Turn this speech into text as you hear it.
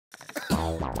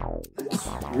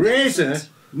Razor?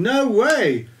 No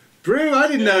way. Brew, I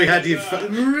didn't know he had you.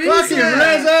 Fucking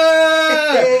Razor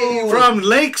from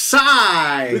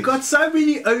Lakeside. We got so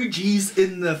many OGs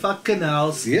in the fucking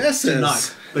house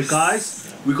tonight. But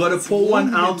guys, we got to pour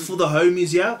one out for the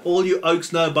homies here. All you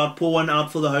oaks know about pour one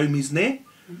out for the homies there.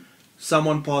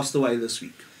 Someone passed away this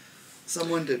week.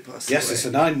 Someone did pass away. Yes,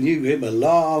 and I knew him a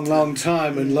long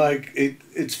time, and like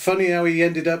it's funny how he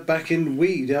ended up back in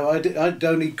weed. I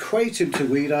don't equate him to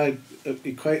weed. I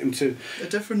equate him to a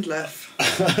different life.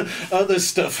 Other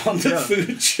stuff on the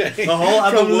food chain. A whole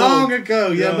other from world. long ago.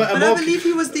 Yeah, but I believe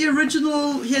he was the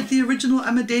original. He had the original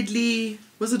AMA-Deadlies.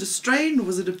 Was it a strain or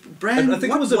was it a brand? I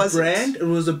think it was a brand. It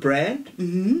was a brand.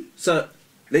 Mm-hmm. So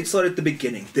let's start at the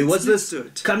beginning. There was this.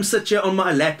 Come sit here on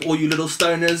my lap, all you little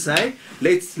stoners. Hey,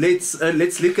 let's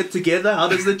lick it together. How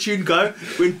does the tune go?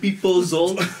 When people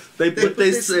all they put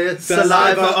their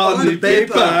saliva on the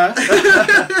paper.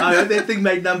 I heard that thing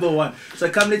made #1. So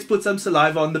come, let's put some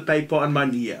saliva on the paper on my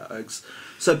knee, oaks.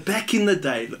 So back in the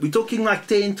day, we're talking like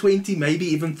 10, 20, maybe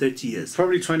even 30 years.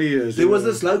 Probably 20 years. There was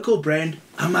this local brand,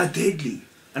 AMA-Deadlies.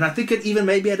 And I think it even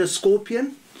maybe had a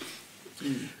scorpion.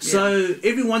 So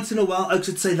every once in a while, oaks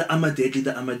would say the AMA-Deadlies,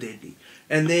 the AMA-Deadlies.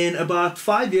 And then about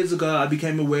 5 years ago, I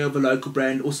became aware of a local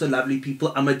brand, also lovely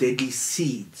people, AMA-Deadlies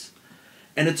Seeds.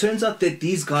 And it turns out that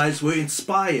these guys were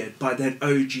inspired by that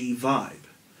OG vibe.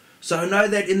 So I know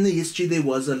that in the history there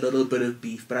was a little bit of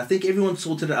beef, but I think everyone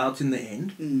sorted it out in the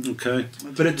end. Okay.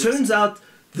 But it turns out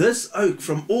this oak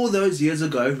from all those years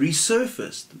ago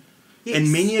resurfaced. Yes.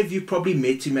 And many of you probably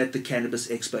met him at the Cannabis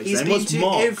Expo. He's been to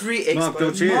every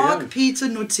expo. Mark Peter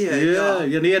Nortje. Yeah,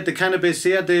 and he had the cannabis. He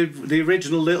had the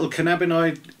original little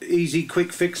cannabinoid easy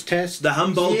quick fix test. The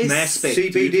Humboldt mass spec,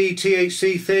 CBD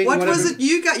THC thing. What was it?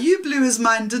 You blew his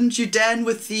mind, didn't you, Dan,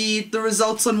 with the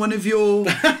results on one of your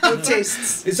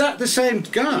tests? Is that the same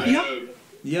guy?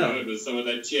 Yeah. It was some of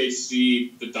that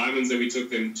THC, the diamonds that we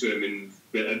took them to him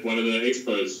at one of the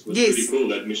expos was pretty cool.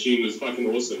 That machine was fucking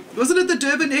awesome. Wasn't it the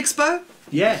Durban Expo?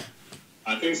 Yeah.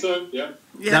 I think so, yeah.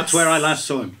 Yes. That's where I last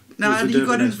saw him. No, and he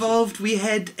got involved. We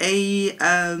had a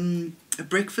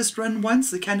breakfast run once,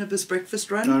 the cannabis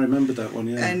breakfast run. I remember that one,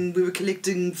 yeah. And we were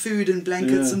collecting food and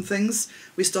blankets and things.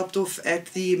 We stopped off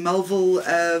at the Melville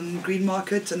Green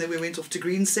Market, and then we went off to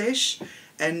Green Sesh.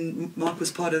 And Mark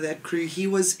was part of that crew. He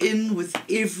was in with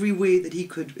everywhere that he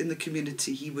could in the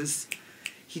community. He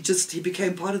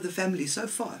became part of the family so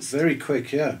fast. Very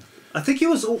quick, yeah. I think it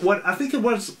was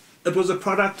a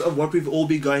product of what we've all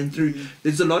been going through.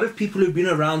 There's a lot of people who've been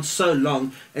around so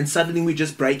long, and suddenly we're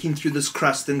just breaking through this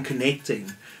crust and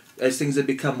connecting as things have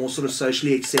become more sort of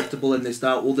socially acceptable, and there's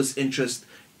now all this interest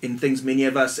in things many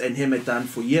of us and him had done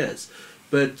for years.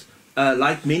 But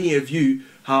like many of you,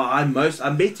 I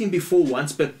met him before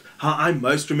once, but how I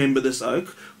most remember this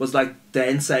oak was like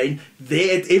Dan saying,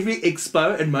 there at every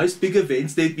expo and most big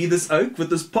events, there'd be this oak with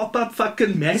this pop-up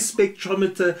fucking mass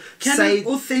spectrometer.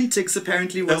 Authentics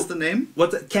apparently was the name. I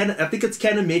think it's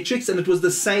Canometrics, and it was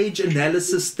the Sage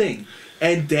analysis thing.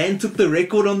 And Dan took the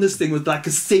record on this thing with like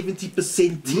a 70%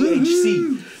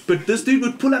 THC. But this dude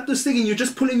would pull up this thing and you're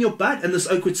just pulling your butt, and this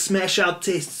oak would smash out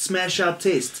tests.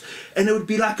 And it would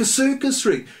be like a circus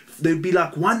ring. There'd be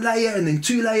like 1 layer and then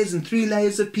 2 layers and 3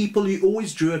 layers of people. He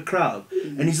always drew a crowd.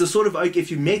 And he's the sort of oak,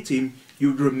 if you met him, you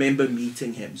would remember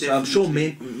meeting him. Definitely. So I'm sure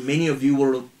many of you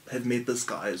will have met this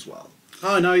guy as well.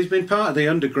 Oh no, he's been part of the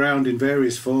underground in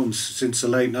various forms since the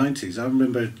late 90s. I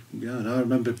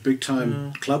remember big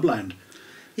time Clubland.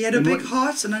 He had a big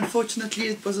heart, and unfortunately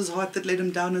it was his heart that let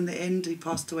him down in the end. He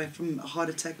passed away from a heart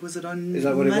attack. Was it on Monday? Is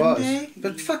that what it was?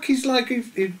 But fuck, he's like,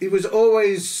 he was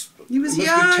always... He was must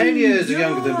young. Be 10 years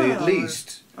younger than me, at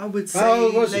least. I would say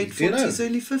late 40s,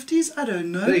 early 50s. I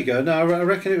don't know. There you go. No, I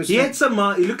reckon it was... He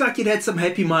looked like he'd had some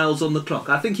happy miles on the clock.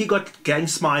 I think he got gang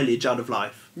mileage out of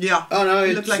life. Yeah. Oh, no,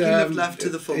 he looked like he lived life to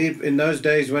the full. In those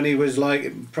days when he was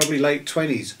like probably late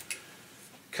 20s,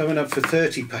 coming up for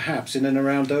 30 perhaps, in and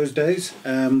around those days,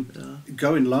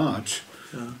 going large,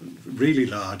 really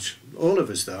large. All of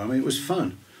us, though. I mean, it was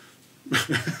fun.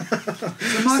 So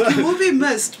Mark, you will be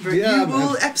missed, bro. You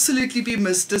will absolutely be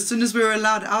missed. As soon as we're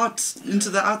allowed out into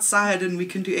the outside and we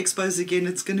can do expos again,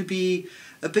 it's going to be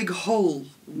a big hole.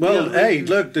 Well, hey,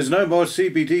 look, there's no more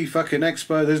CBD fucking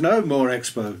expo. There's no more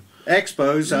expo.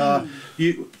 Expos are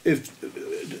if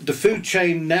the food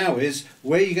chain now is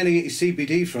where are you going to get your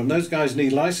CBD from? Those guys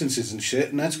need licenses and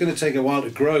shit, and that's going to take a while to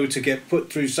grow to get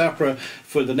put through SAPRA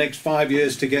for the next 5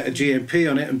 years to get a GMP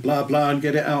on it and blah blah and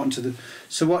get it out into the.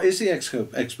 So what is the expo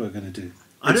going to do?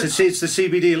 It's the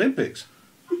CBD Olympics.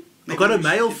 I got a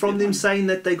mail from them saying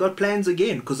that they got plans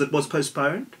again because it was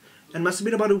postponed, and must have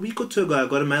been about a week or two ago. I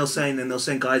got a mail saying, and they're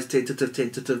saying, guys,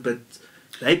 tentative, but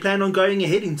They plan on going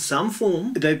ahead in some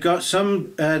form. They've got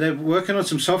some. They're working on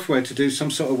some software to do some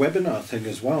sort of webinar thing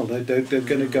as well. They're going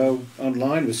to go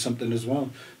online with something as well.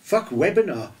 Fuck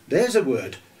webinar. There's a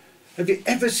word. Have you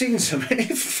ever seen so many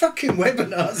fucking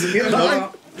webinars in your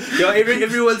life? Yeah,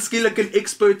 everyone's like an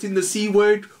expert in the C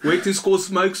word, where to score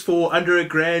smokes for under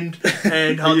 $1,000,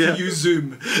 and how to use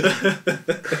Zoom.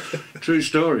 True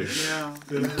story. Yeah.